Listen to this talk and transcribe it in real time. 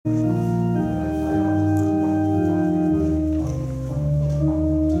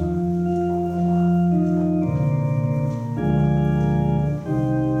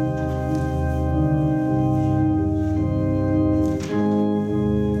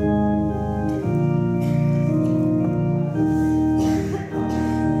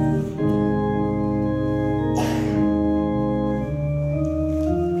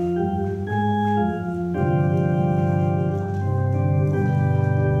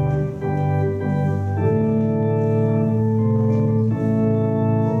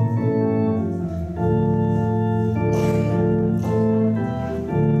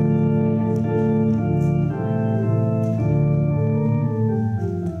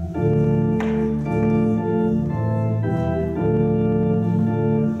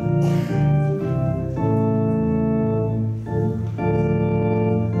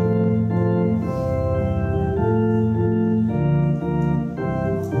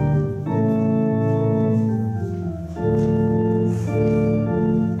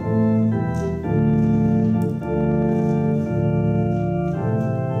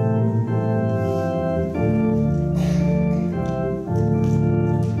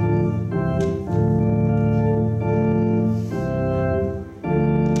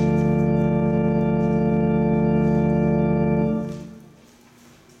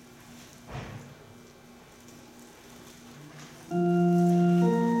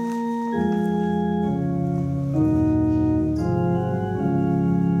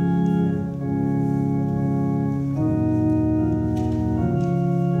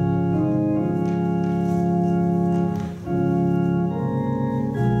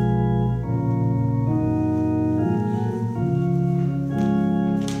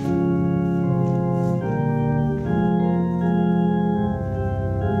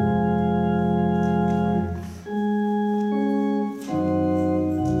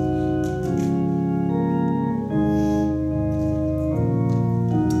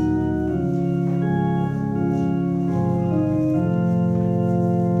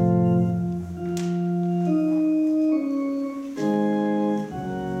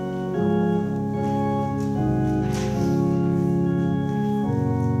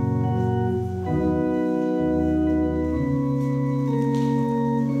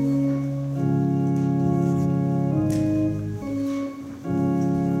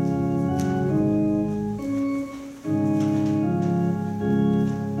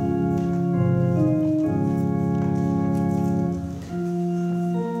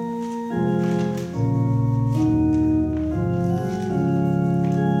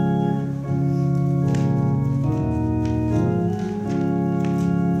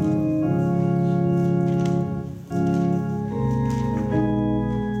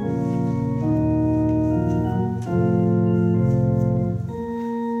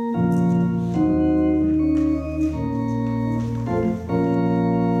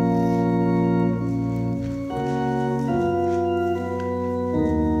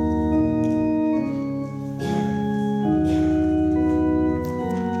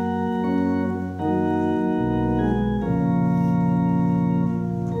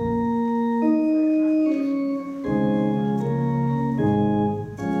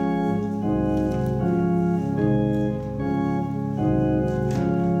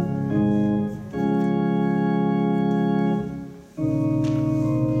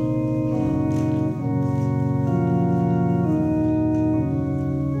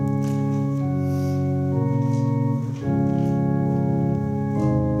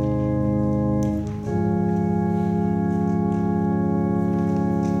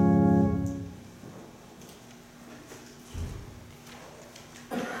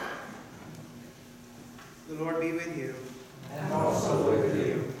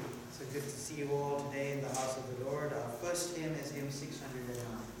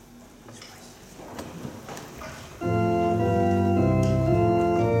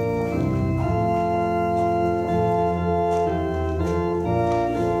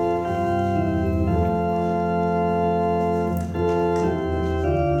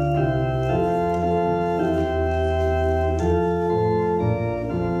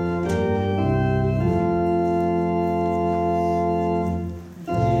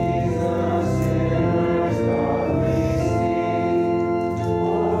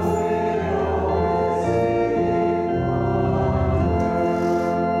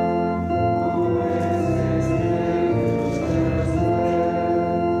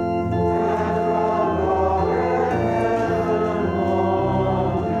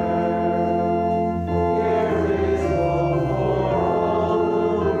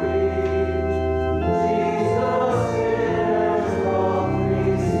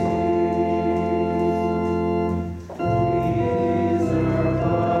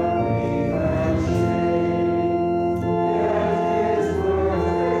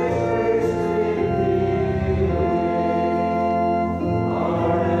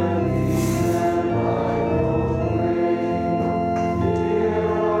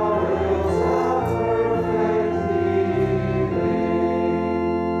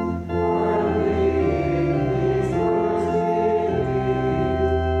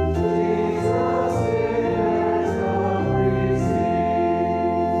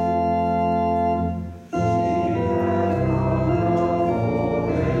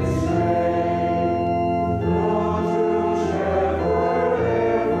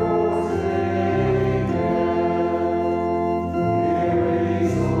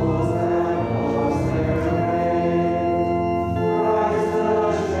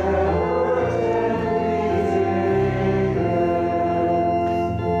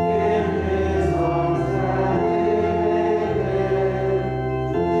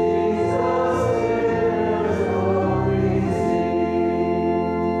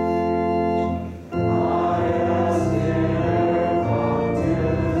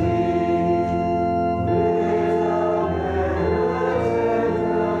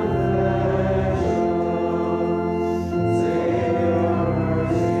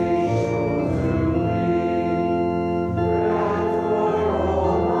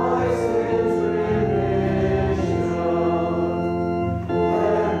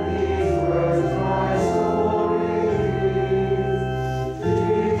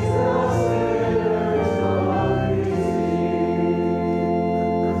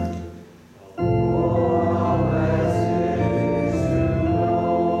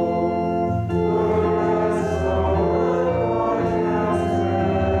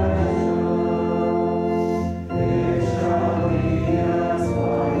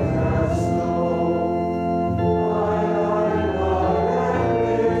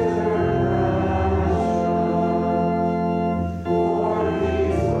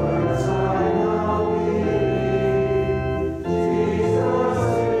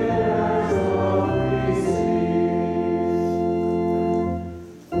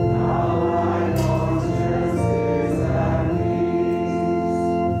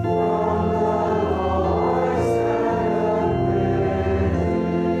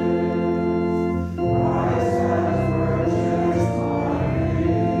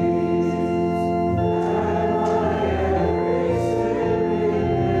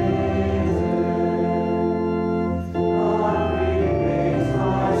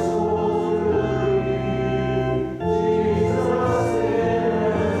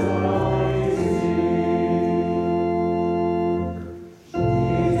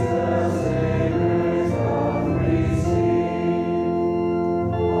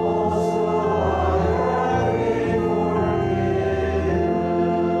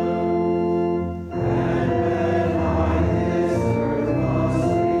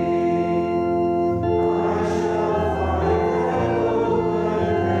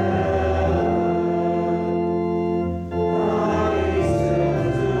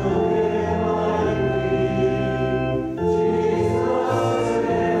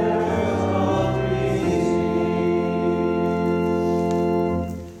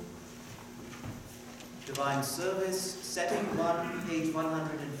Divine Service, setting 1, page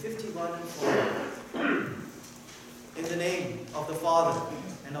 151 and following. In the name of the Father,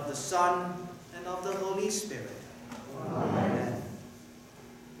 and of the Son, and of the Holy Spirit. Amen.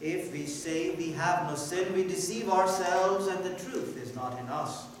 If we say we have no sin, we deceive ourselves, and the truth is not in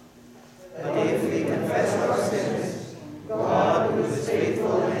us. But if we confess our sins, God, who is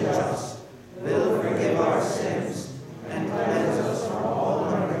faithful and just, will forgive our sins and cleanse us from all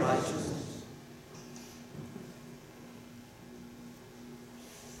unrighteousness.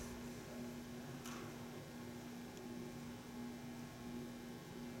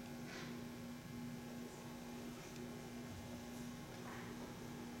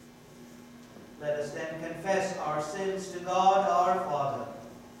 Let us then confess our sins to God our Father.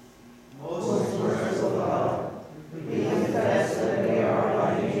 Most merciful God, we confess that we are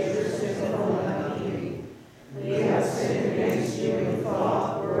by nature sinful and unclean. We have sinned against you in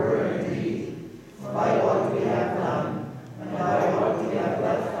thought, word, and deed, by what we have done, and by what we have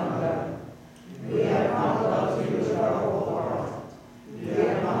left undone. We have not loved you with our whole heart. We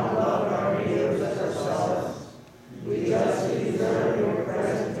have not loved our neighbors as ourselves. We justly deserve your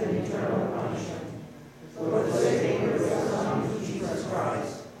present and eternal punishment. For the sake of your Son, Jesus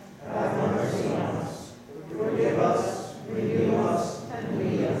Christ, have mercy on us. Forgive us, renew us, and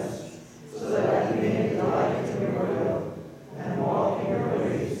lead us, so that we may delight in your will and walk in your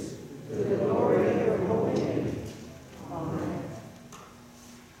ways, to the glory of your holy name. Amen.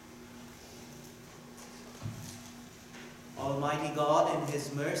 Almighty God, in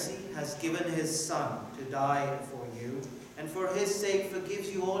his mercy, has given his Son to die for you, and for his sake forgives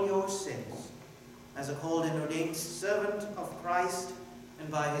you all your sins. As a called and ordained servant of Christ,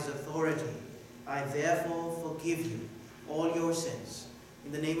 and by his authority, I therefore forgive you all your sins,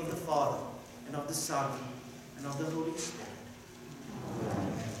 in the name of the Father, and of the Son, and of the Holy Spirit.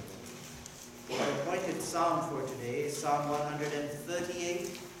 Amen. The appointed psalm for today is Psalm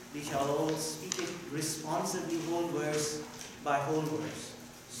 138. We shall all speak it responsively, whole verse by whole verse.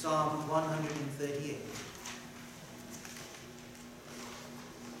 Psalm 138.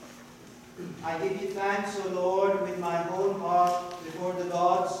 I give you thanks, O Lord, with my whole heart. Before the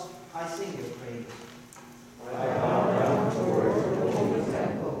gods, I sing your praise. I bow down towards your holy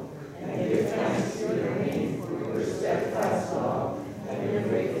temple, and give thanks to your name for your steadfast love and your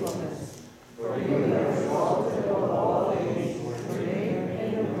faithfulness. For you have exalted above all things your name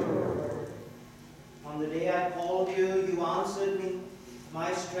and your word. On the day I called you, you answered me.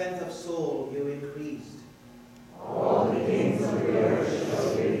 My strength of soul you increased. All the kings of the earth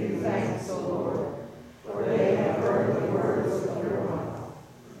shall give you thanks, O Lord, for they have heard the words of your mouth.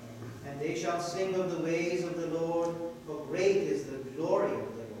 And they shall sing of the ways of the Lord, for great is the glory of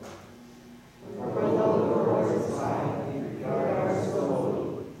the Lord. For though the Lord is high, you are so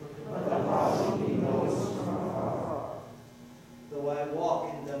holy, but the haughty he knows from afar. Though I walk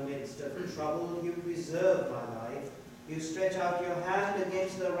in the midst of trouble, you preserve my life. You stretch out your hand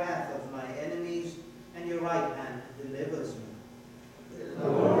against the wrath of my enemies, and your right hand delivers me. The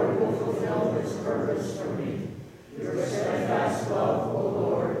Lord will fulfill his purpose for me. Your steadfast love, O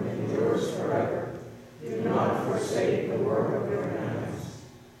Lord, endures forever. Do not forsake the work of your hands.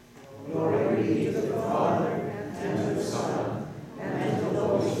 Glory be to the Father, and to the Son, and to the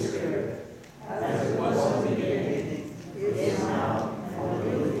Holy Spirit, as it was in the beginning, is now, and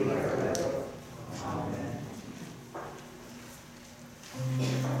will be forever. Amen.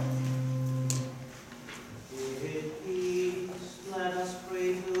 Give peace, let us pray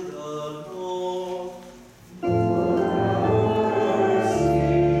to the Lord.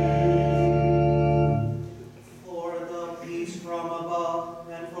 For the peace from above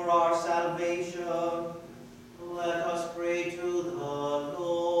and for our salvation, let us pray to the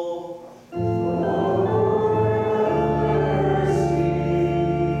Lord.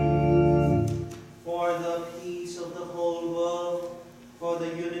 For the peace of the whole world, for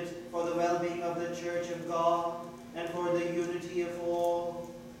the well-being of the Church of God, and for the unity of all,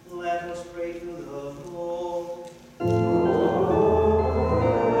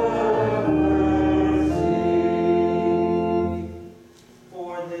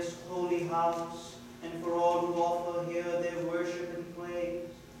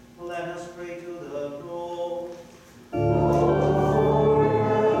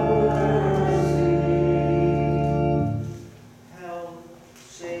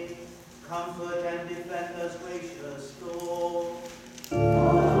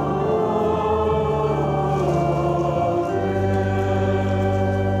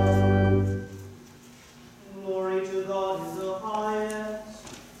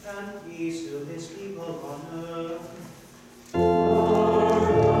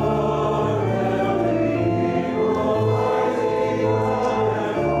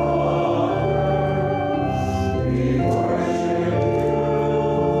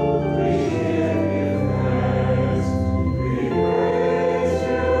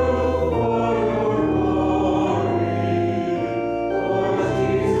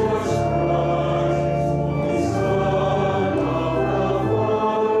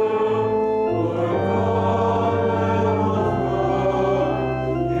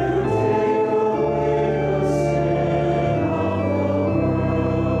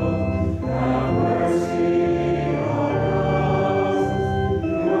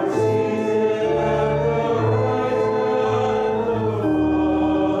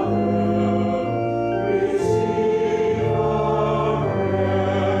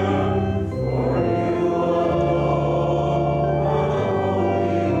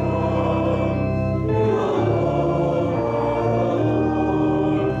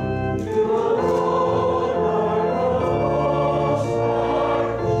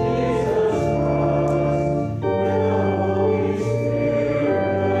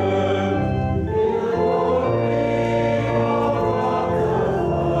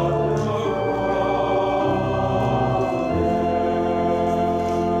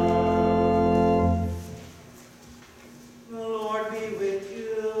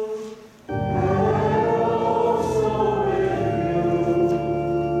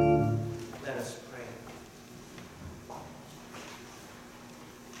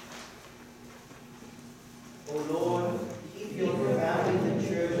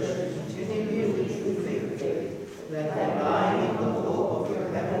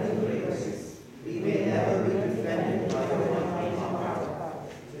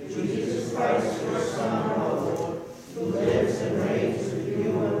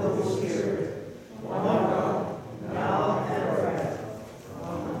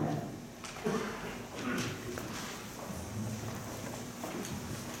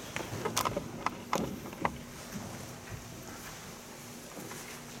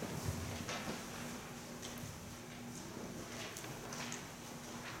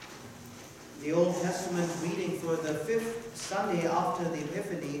 The Old Testament reading for the fifth Sunday after the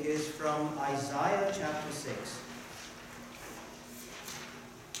Epiphany is from Isaiah chapter 6.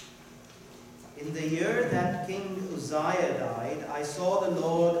 In the year that King Uzziah died, I saw the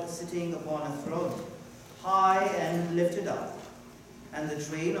Lord sitting upon a throne, high and lifted up, and the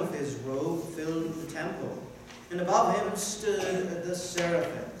train of his robe filled the temple. And above him stood the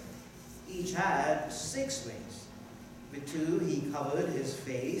seraphim. Each had 6 wings. With 2 he covered his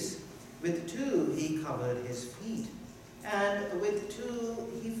face, with 2 he covered his feet, and with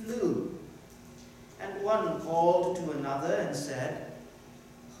 2 he flew. And one called to another and said,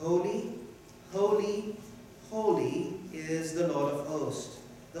 Holy, holy, holy is the Lord of hosts.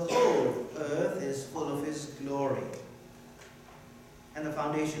 The whole earth is full of his glory. And the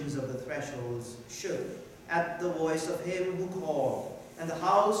foundations of the thresholds shook at the voice of him who called, and the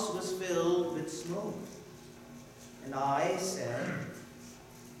house was filled with smoke. And I said,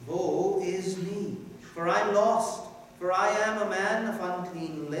 Woe is me, for I am lost, for I am a man of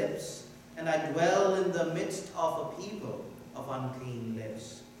unclean lips, and I dwell in the midst of a people of unclean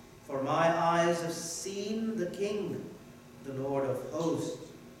lips. For my eyes have seen the King, the Lord of hosts.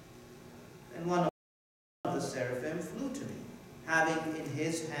 And one of the seraphim flew to me, having in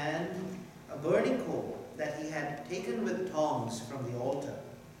his hand a burning coal that he had taken with tongs from the altar.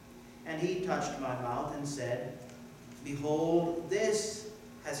 And he touched my mouth and said, Behold, this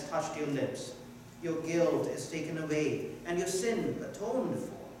has touched your lips. Your guilt is taken away, and your sin atoned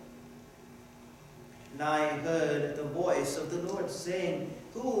for. And I heard the voice of the Lord saying,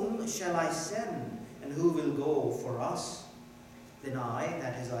 Whom shall I send, and who will go for us? Then I,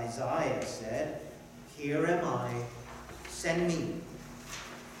 that is Isaiah, said, Here am I, send me.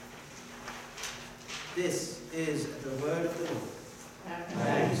 This is the word of the Lord.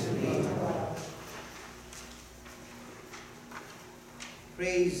 Thanks be to God.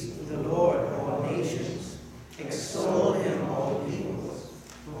 Praise the Lord, all nations. Extol him, all peoples.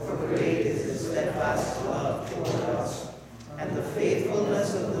 For great is his steadfast love toward us, and the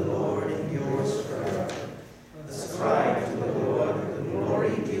faithfulness of the Lord endures forever. Ascribe to the Lord the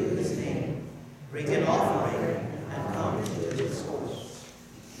glory due his name. Bring an offering and come into his courts.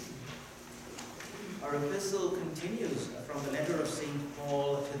 Our epistle continues from the letter of St.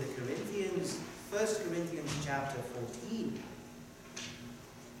 Paul to the Corinthians, 1 Corinthians chapter 14.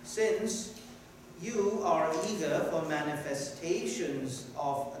 Since you are eager for manifestations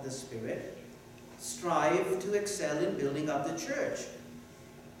of the Spirit, strive to excel in building up the church.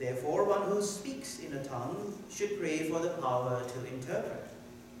 Therefore, one who speaks in a tongue should pray for the power to interpret.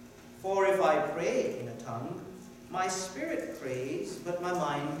 For if I pray in a tongue, my spirit prays, but my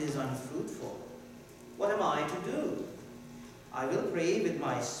mind is unfruitful. What am I to do? I will pray with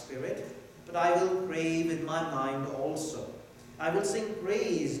my spirit, but I will pray with my mind also. I will sing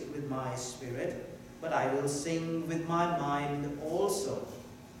praise with my spirit, but I will sing with my mind also.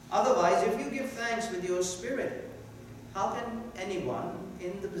 Otherwise, if you give thanks with your spirit, how can anyone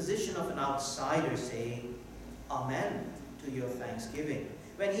in the position of an outsider say, Amen, to your thanksgiving,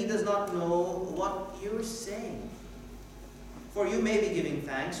 when he does not know what you're saying? For you may be giving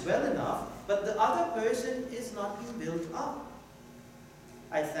thanks well enough, but the other person is not being built up.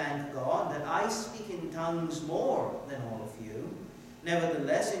 I thank God that I speak in tongues more than all of you.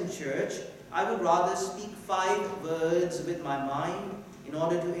 Nevertheless, in church, I would rather speak 5 words with my mind in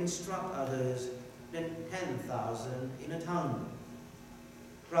order to instruct others than 10,000 in a tongue.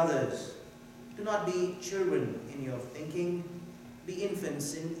 Brothers, do not be children in your thinking, be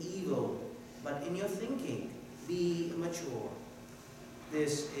infants in evil, but in your thinking be mature.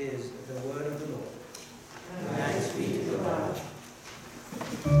 This is the word of the Lord. Thanks be to God.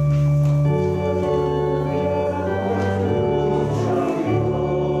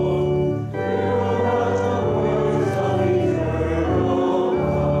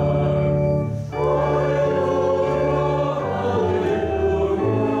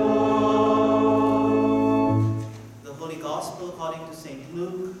 The Holy Gospel according to St.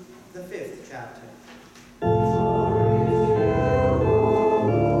 Luke, the 5th chapter.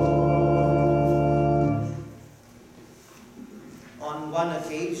 On one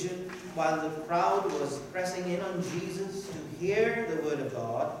occasion, while the crowd was pressing in on Jesus to hear the word of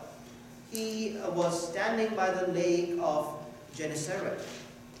God, he was standing by the lake of Gennesaret,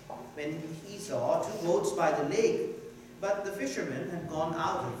 when he saw 2 boats by the lake, but the fishermen had gone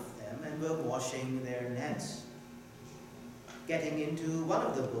out of them and were washing their nets. Getting into one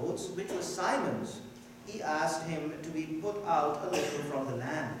of the boats, which was Simon's, he asked him to be put out a little from the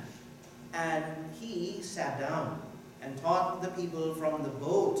land. And he sat down and taught the people from the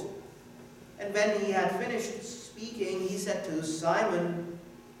boat. And when he had finished speaking, he said to Simon,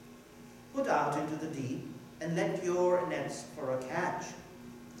 Put out into the deep, and let your nets for a catch.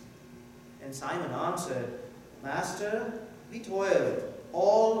 And Simon answered, Master, we toiled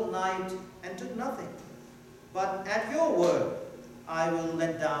all night and took nothing. But at your word I will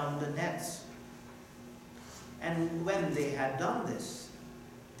let down the nets. And when they had done this,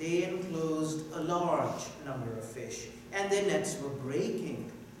 they enclosed a large number of fish, and their nets were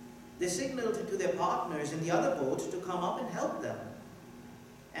breaking. They signaled to their partners in the other boat to come up and help them.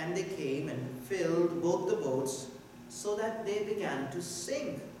 And they came and filled both the boats, so that they began to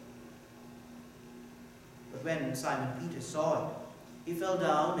sink. But when Simon Peter saw it, he fell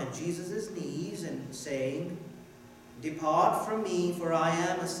down at Jesus' knees and saying, Depart from me, for I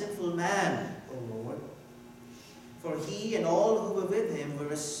am a sinful man, O Lord. For he and all who were with him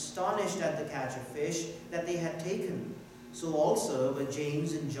were astonished at the catch of fish that they had taken. So also were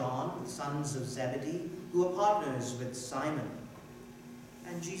James and John, the sons of Zebedee, who were partners with Simon.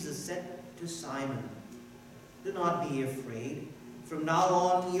 And Jesus said to Simon, Do not be afraid. From now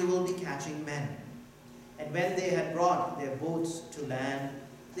on you will be catching men. And when they had brought their boats to land,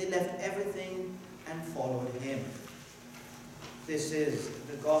 they left everything and followed him. This is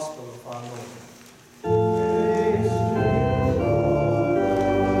the gospel of our Lord. Praise to you, Lord.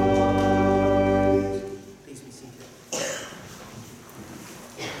 Please be seated.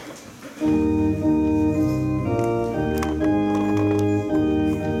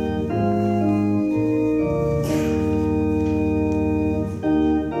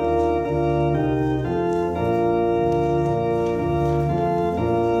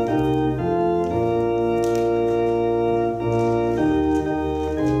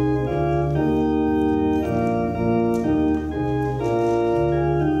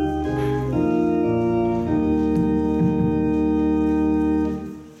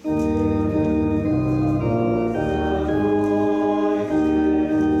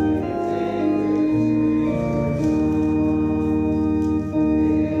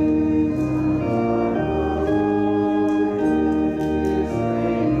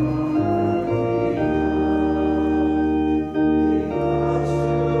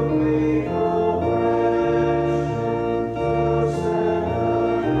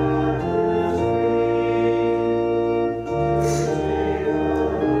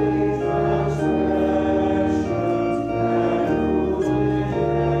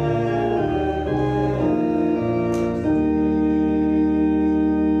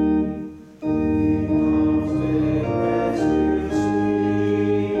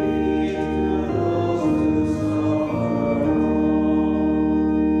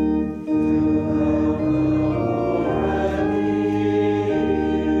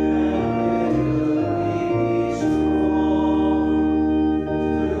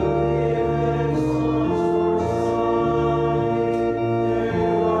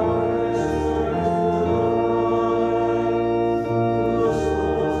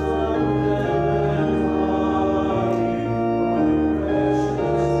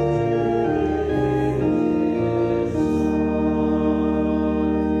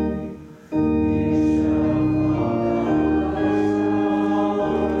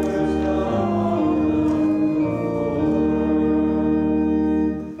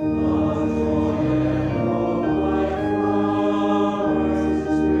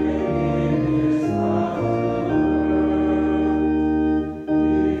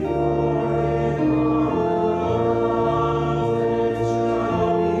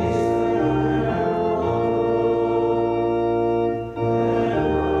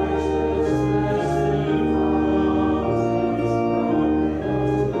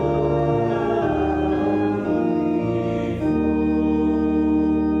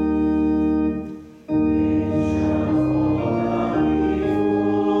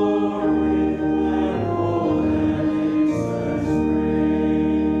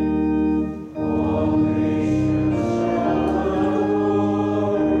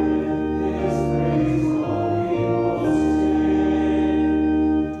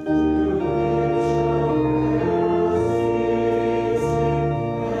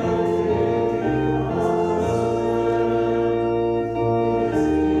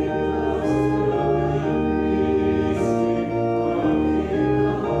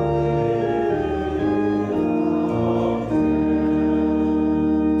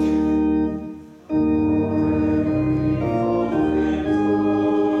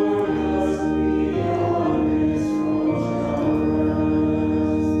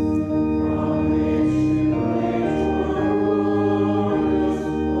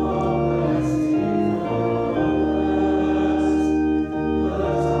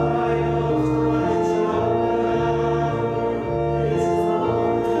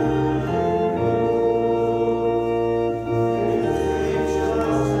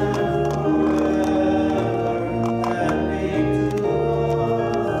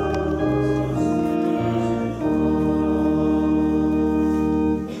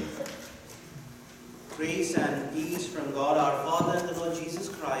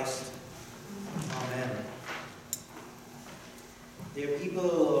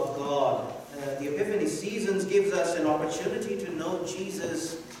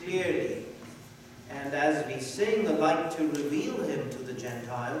 Jesus clearly, and as we sing, the light to reveal him to the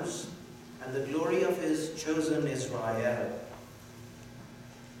Gentiles and the glory of his chosen Israel.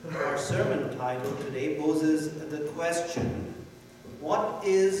 Our sermon title today poses the question, what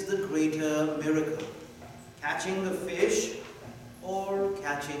is the greater miracle? Catching of fish or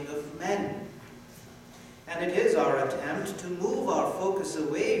catching of men? And it is our attempt to move our focus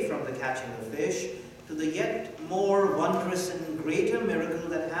away from the catching of fish to the yet more wondrous and greater miracle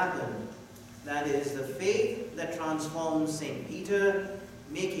that happened. That is the faith that transformed St. Peter,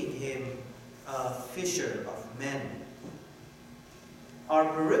 making him a fisher of men. Our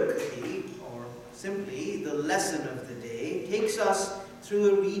pericope, or simply the lesson of the day, takes us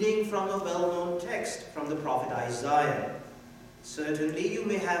through a reading from a well-known text from the prophet Isaiah. Certainly you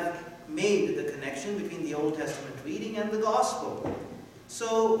may have made the connection between the Old Testament reading and the Gospel.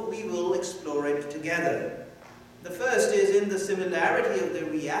 So we will explore it together. The first is in the similarity of the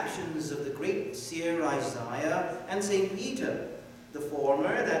reactions of the great seer Isaiah and St. Peter. The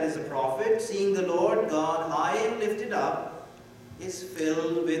former, that is a prophet, seeing the Lord God high and lifted up, is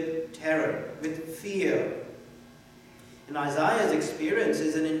filled with terror, with fear. And Isaiah's experience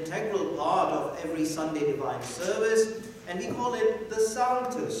is an integral part of every Sunday divine service, and we call it the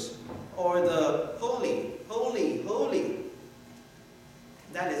Sanctus, or the Holy, Holy, Holy.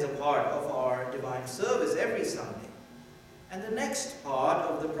 That is a part of our divine service every Sunday. And the next part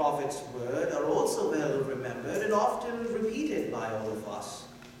of the prophet's word are also well remembered and often repeated by all of us.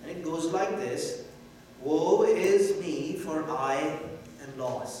 And it goes like this: Woe is me, for I am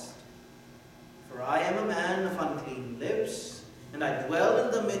lost. For I am a man of unclean lips, and I dwell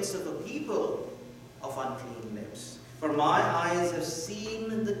in the midst of a people of unclean lips. For my eyes have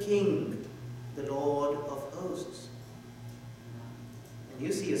seen the King, the Lord of hosts. And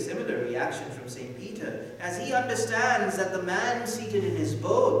you see a similar reaction from St. Peter, as he understands that the man seated in his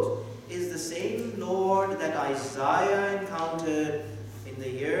boat is the same Lord that Isaiah encountered in the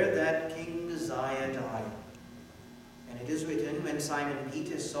year that King Uzziah died. And it is written, when Simon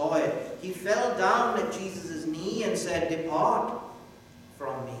Peter saw it, he fell down at Jesus' knee and said, Depart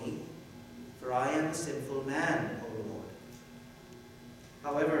from me, for I am a sinful man, O Lord.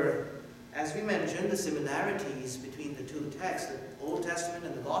 However, as we mentioned, the similarities between the two texts, the Old Testament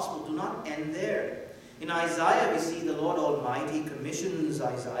and the Gospel, do not end there. In Isaiah, we see the Lord Almighty commissions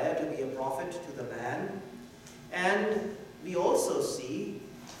Isaiah to be a prophet to the land. And we also see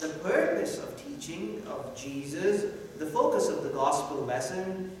the purpose of teaching of Jesus. The focus of the Gospel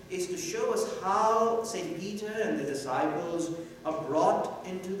lesson is to show us how St. Peter and the disciples are brought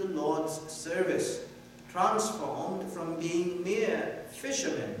into the Lord's service, transformed from being mere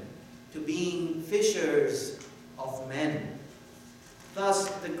fishermen to being fishers of men. Thus,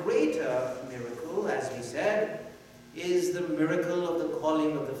 the greater miracle, as we said, is the miracle of the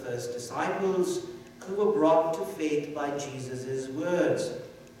calling of the first disciples who were brought to faith by Jesus' words.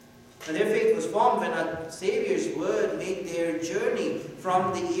 And their faith was formed when our Saviour's word made their journey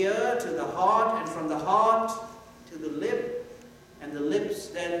from the ear to the heart, and from the heart to the lip, and the lips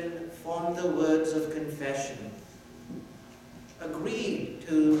then formed the words of confession, agreed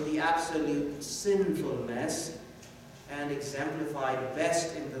to the absolute sinfulness, and exemplified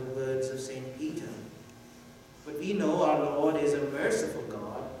best in the words of St. Peter. But we know our Lord is a merciful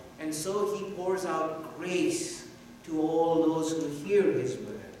God, and so he pours out grace to all those who hear his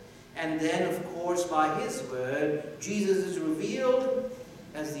word. And then, of course, by his word, Jesus is revealed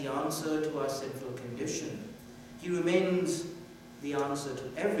as the answer to our sinful condition. He remains the answer to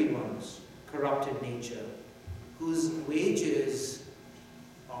everyone's corrupted nature, whose wages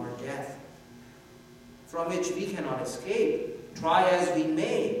are death, from which we cannot escape, try as we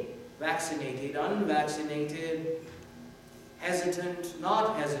may, vaccinated, unvaccinated, hesitant,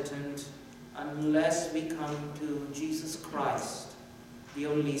 not hesitant, unless we come to Jesus Christ, the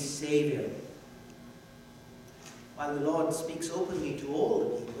only Savior. While the Lord speaks openly to all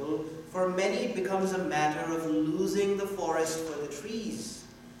the people, for many it becomes a matter of losing the forest for the trees.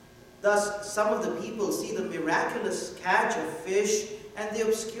 Thus, some of the people see the miraculous catch of fish and they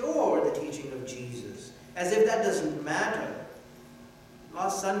obscure the teaching of Jesus, as if that doesn't matter.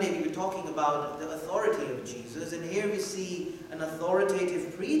 Last Sunday we were talking about the authority of Jesus, and here we see an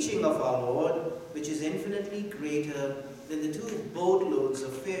authoritative preaching of our Lord, which is infinitely greater than the 2 boatloads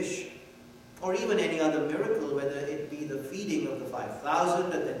of fish, or even any other miracle, whether it be the feeding of the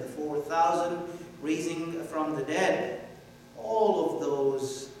 5,000 and then the 4,000, raising from the dead. All of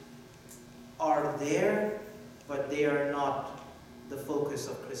those are there, but they are not the focus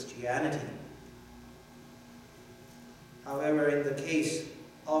of Christianity. However, in the case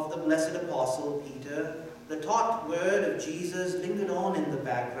of the blessed apostle Peter, the taught word of Jesus lingered on in the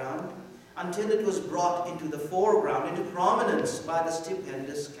background until it was brought into the foreground, into prominence by the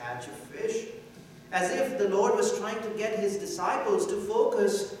stupendous catch of fish, as if the Lord was trying to get his disciples to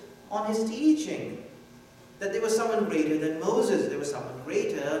focus on his teaching, that there was someone greater than Moses, there was someone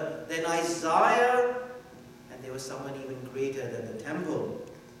greater than Isaiah, and there was someone even greater than the temple,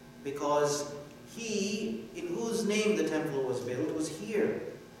 because he, in whose name the temple was built, was here,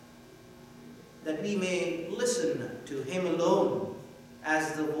 that we may listen to him alone,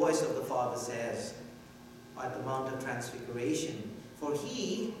 as the voice of the Father says at the Mount of Transfiguration. For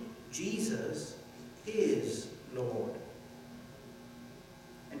he, Jesus, is Lord.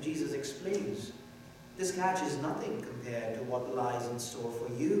 And Jesus explains, this catch is nothing compared to what lies in store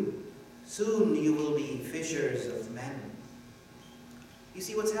for you. Soon you will be fishers of men. You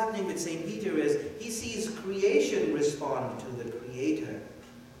see, what's happening with St. Peter is he sees creation respond to the Creator.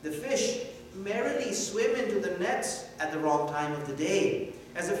 The fish merrily swim into the nets at the wrong time of the day.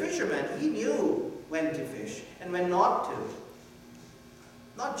 As a fisherman, he knew when to fish and when not to.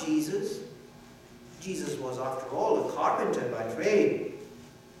 Not Jesus. Jesus was, after all, a carpenter by trade.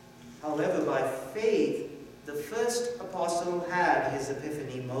 However, by faith, the first apostle had his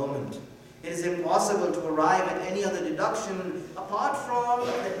Epiphany moment. It is impossible to arrive at any other deduction apart from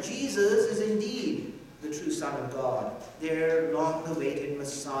that Jesus is indeed the true Son of God, their long-awaited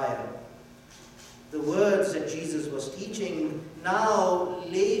Messiah. The words that Jesus was teaching now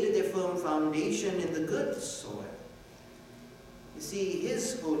laid their firm foundation in the good soil. You see,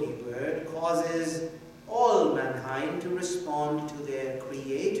 his holy word causes all mankind to respond to their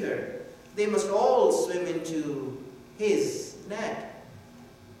Creator. They must all swim into his net.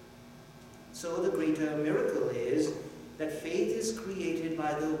 So the greater miracle is that faith is created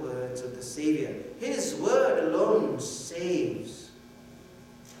by the words of the Savior. His word alone saves.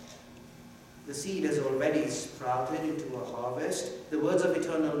 The seed has already sprouted into a harvest. The words of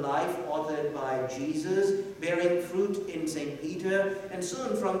eternal life, authored by Jesus, bearing fruit in St. Peter, and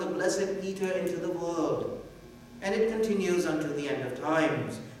soon from the blessed Peter into the world. And it continues unto the end of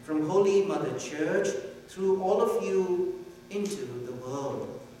times, from Holy Mother Church through all of you into the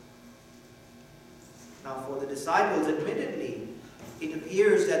world. Now for the disciples, admittedly, it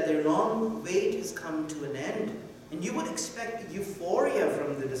appears that their long wait has come to an end. And you would expect euphoria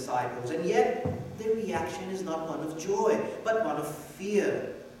from the disciples, and yet their reaction is not one of joy, but one of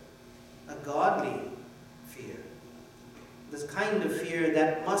fear. A godly fear. This kind of fear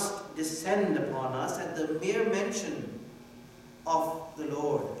that must descend upon us at the mere mention of the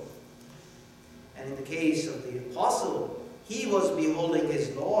Lord. And in the case of the apostle, he was beholding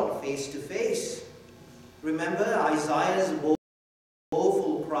his Lord face to face. Remember Isaiah's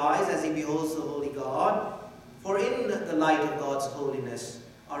woeful cries as he beholds the holy God? For in the light of God's holiness,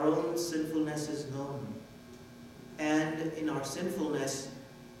 our own sinfulness is known. And in our sinfulness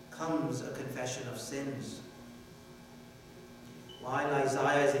comes a confession of sins. While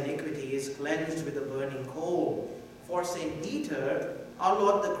Isaiah's iniquity is cleansed with a burning coal, for St. Peter, our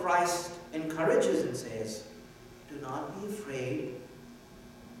Lord the Christ encourages and says, do not be afraid.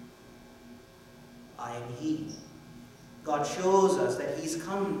 I am he. God shows us that he's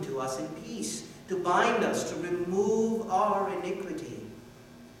come to us in peace, to bind us, to remove our iniquity.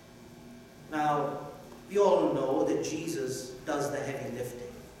 Now, we all know that Jesus does the heavy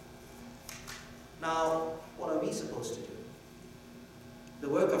lifting. Now, what are we supposed to do? The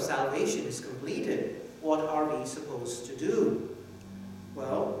work of salvation is completed. What are we supposed to do?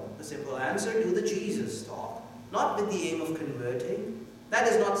 Well, the simple answer, do the Jesus talk. Not with the aim of converting. That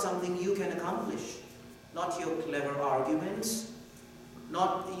is not something you can accomplish. Not your clever arguments,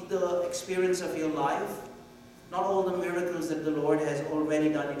 not the experience of your life, not all the miracles that the Lord has already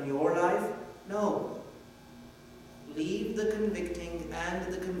done in your life. No. Leave the convicting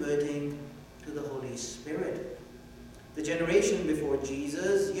and the converting to the Holy Spirit. The generation before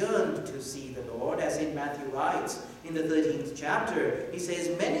Jesus yearned to see the Lord, as in Matthew writes in the 13th chapter. He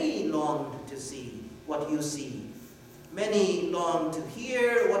says, many longed to see what you see. Many longed to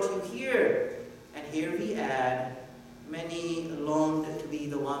hear what you hear. And here we add, many longed to be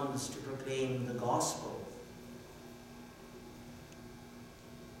the ones to proclaim the gospel.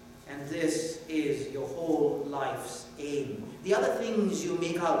 And this is your whole life's aim. The other things you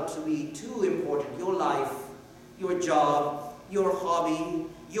make out to be too important, your life, your job, your hobby,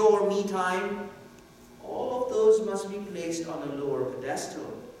 your me time, all of those must be placed on a lower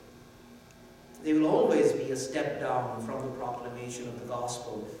pedestal. They will always be a step down from the proclamation of the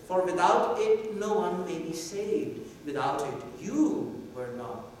gospel. For without it, no one may be saved. Without it, you were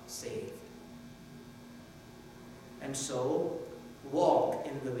not saved. And so, walk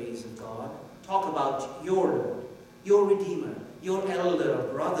in the ways of God. talk about your Lord, your Redeemer, your elder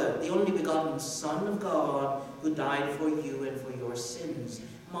or brother, the only begotten Son of God, who died for you and for your sins,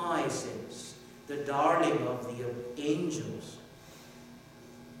 my sins, the darling of the angels.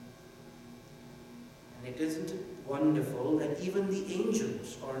 And it isn't wonderful that even the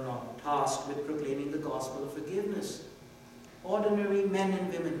angels are not tasked with proclaiming the gospel of forgiveness. Ordinary men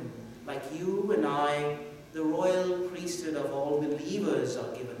and women like you and I, the royal priesthood of all believers,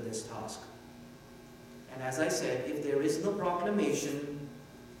 are given this task. And as I said, if there is no proclamation,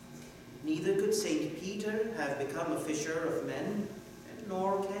 neither could St. Peter have become a fisher of men,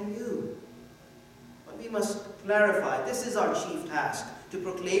 nor can you. But we must clarify, this is our chief task, to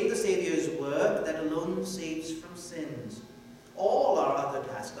proclaim the Saviour's work that alone saves from sins. All our other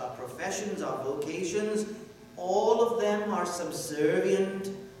tasks, our professions, our vocations, all of them are subservient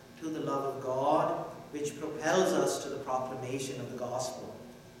to the love of God, which propels us to the proclamation of the gospel,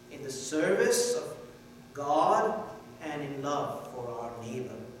 in the service of God and in love for our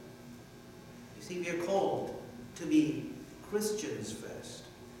neighbor. You see, we are called to be Christians first,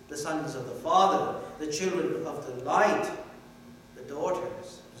 the sons of the Father, the children of the light, the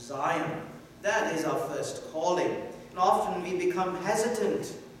daughters of Zion. That is our first calling. And often we become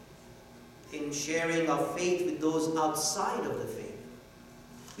hesitant in sharing our faith with those outside of the faith.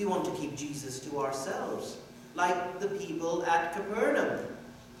 We want to keep Jesus to ourselves, like the people at Capernaum.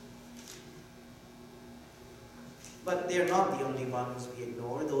 But they're not the only ones we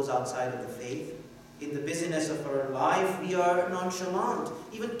ignore, those outside of the faith. In the busyness of our life, we are nonchalant,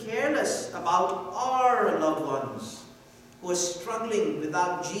 even careless about our loved ones who are struggling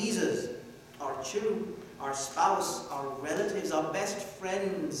without Jesus, our children, our spouse, our relatives, our best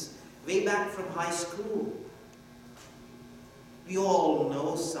friends, way back from high school. We all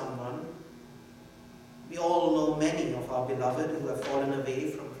know someone. We all know many of our beloved who have fallen away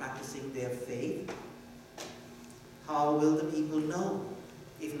from practicing their faith. How will the people know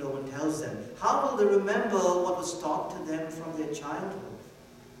if no one tells them? How will they remember what was taught to them from their childhood?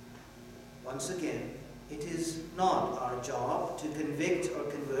 Once again, it is not our job to convict or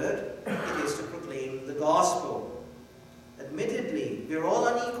convert. It is to proclaim the gospel. Admittedly, we are all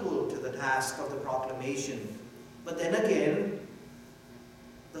unequal to the task of the proclamation. But then again,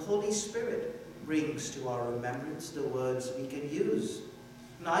 the Holy Spirit brings to our remembrance the words we can use.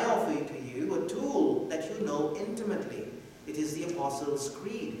 And I offer to you a tool that you know intimately. It is the Apostles'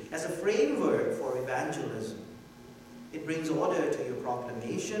 Creed, as a framework for evangelism. It brings order to your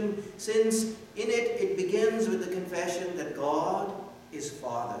proclamation, since in it begins with the confession that God is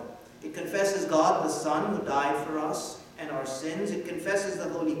Father. It confesses God the Son who died for us and our sins. It confesses the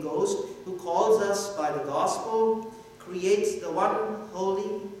Holy Ghost who calls us by the gospel, creates the one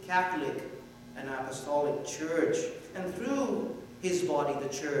holy, Catholic, and Apostolic Church, and through his body,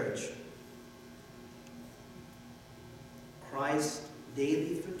 the Church, Christ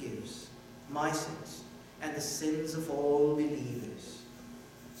daily forgives my sins and the sins of all believers.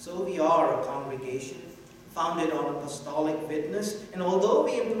 So we are a congregation founded on apostolic witness, and although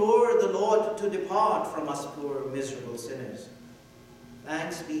we implore the Lord to depart from us poor, miserable sinners,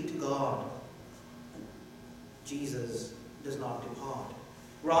 thanks be to God, Jesus does not depart.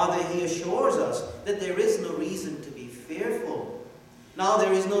 Rather, he assures us that there is no reason to be fearful. Now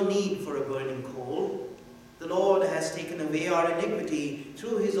there is no need for a burning coal. The Lord has taken away our iniquity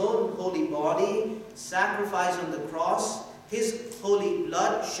through his own holy body, sacrificed on the cross, his holy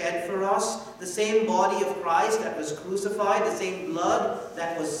blood shed for us, the same body of Christ that was crucified, the same blood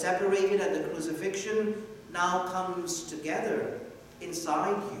that was separated at the crucifixion, now comes together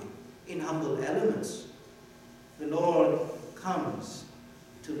inside you in humble elements. The Lord comes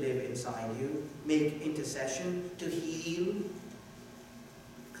to live inside you, make intercession, to heal.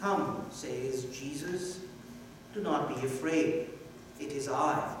 Come, says Jesus, do not be afraid. It is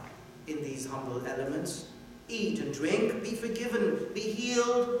I in these humble elements. Eat and drink, be forgiven, be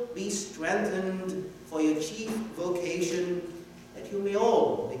healed, be strengthened for your chief vocation, that you may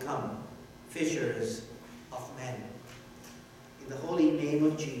all become fishers of men. In the holy name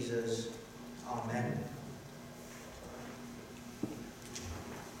of Jesus, amen.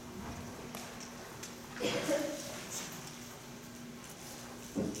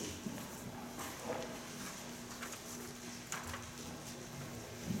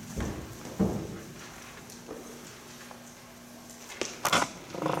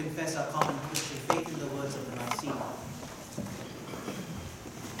 Confess our common Christian faith in the words of the Nicene.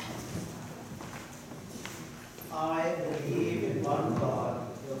 I believe in one God,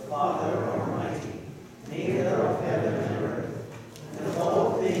 the Father Almighty, maker of heaven and earth, and of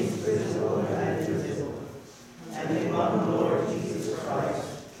all things visible and invisible, and in one Lord Jesus Christ,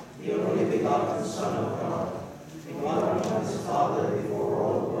 the only begotten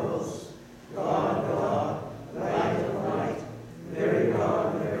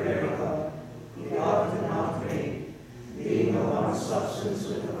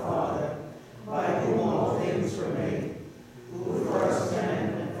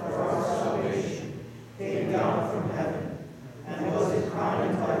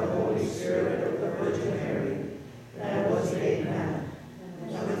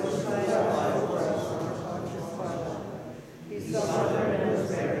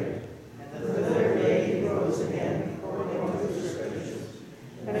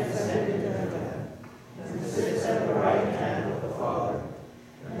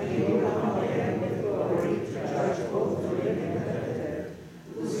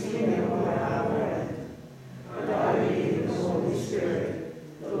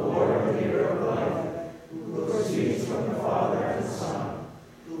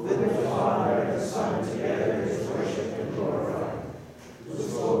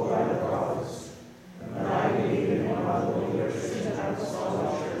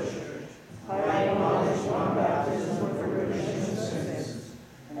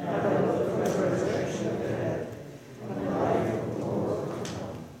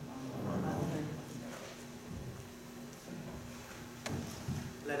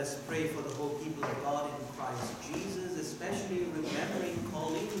us pray for the whole people of God in Christ Jesus, especially remembering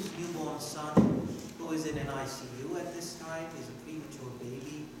Colleen's newborn son, who is in an ICU at this time. He's a premature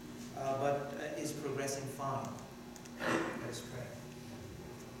baby, but is progressing fine. Let us pray.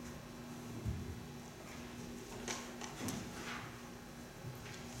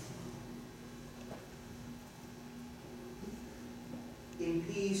 In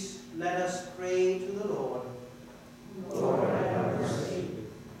peace, let us pray to the Lord. Lord, have mercy.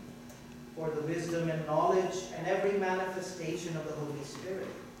 For the wisdom and knowledge and every manifestation of the Holy Spirit,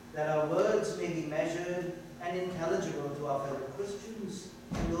 that our words may be measured and intelligible to our fellow Christians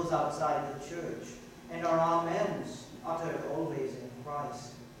and those outside the church, and our amens uttered always in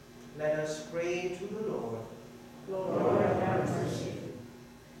Christ. Let us pray to the Lord. Lord, have mercy.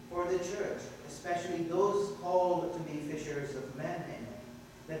 For the church, especially those called to be fishers of men in it,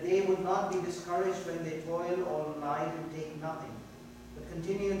 that they would not be discouraged when they toil all night and take nothing, but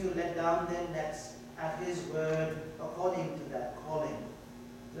continue to let down their nets at his word according to that calling.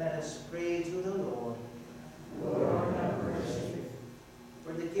 Let us pray to the Lord. Lord, have mercy.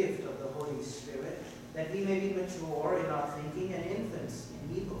 For the gift of the Holy Spirit, that we may be mature in our thinking and infants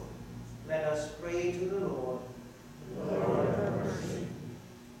in evil. Let us pray to the Lord. Lord, have mercy.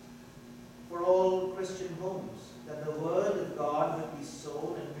 For all Christian homes, that the word of God would be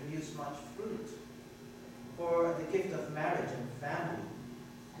sown and produce much fruit. For the gift of marriage and family,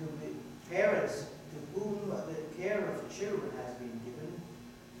 to the parents to whom the care of children has been given,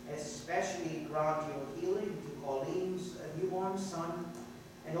 especially grant your healing to Colleen's newborn son,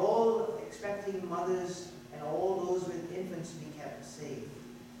 and all expecting mothers and all those with infants be kept safe.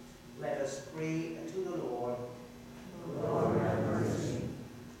 Let us pray to the Lord. Lord, have mercy.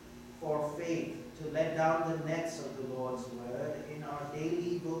 For faith, to let down the nets of the Lord's word in our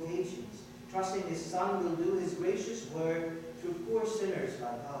daily vocations, trusting his Son will do his gracious work through poor sinners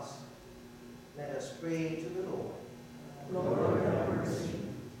like us. Let us pray to the Lord. Lord, have mercy.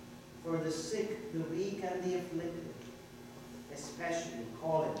 For the sick, the weak, and the afflicted, especially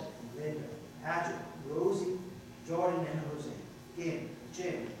Colin and Linda, Patrick, Rosie, Jordan and Jose, Kim,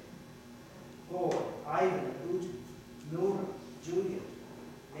 Jim, Gord, Ivan and Uji, Nora, Julia,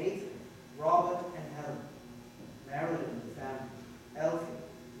 Nathan, Robert and Helen, Marilyn and family, Elfie,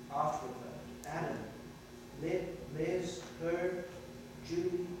 Africa, Adam, Liz, Herb,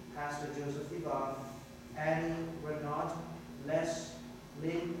 Julie, Pastor Joseph Ivan, Annie, Renata, Les,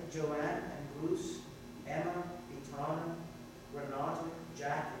 Lynn, Joanne and Bruce, Emma, Itana, Renata,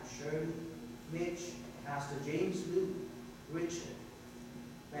 Jack and Shirley, Mitch, Pastor James Luke, Richard,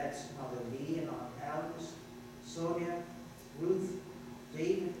 Beth's Mother Lee and Aunt Alice, Sonia, Ruth,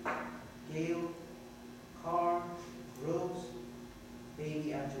 David, Gail, Carl, Rose,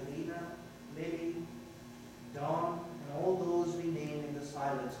 baby Angelina, Lily, Dawn, and all those we name in the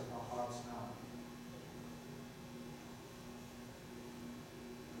silence of our hearts now.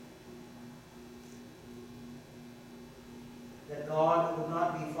 That God would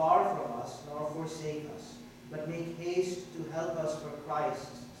not be far from us nor forsake us, but make haste to help us for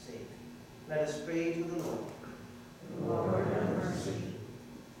Christ's sake. Let us pray to the Lord. Lord, have mercy.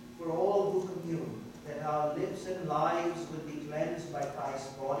 For all who commune, that our lips and lives would be cleansed by Christ's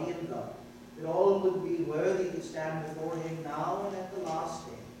body and blood, that all would be worthy to stand before him now and at the last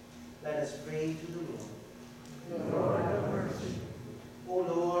day. Let us pray to the Lord. Lord, have mercy. O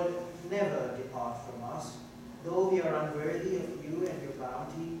Lord, never depart from us. Though we are unworthy of you and your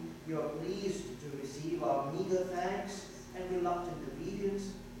bounty, you are pleased to receive our meager thanks and reluctant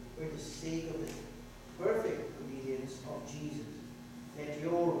obedience for the sake of the perfect obedience of Jesus. Let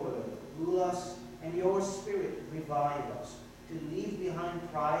your word rule us and your spirit revive us to leave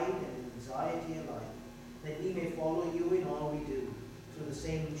behind pride and anxiety alike, that we may follow you in all we do. Through the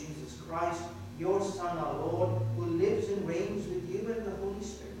same Jesus Christ, your Son, our Lord, who lives and reigns with you and the Holy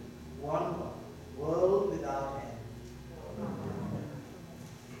Spirit, one God, world without end.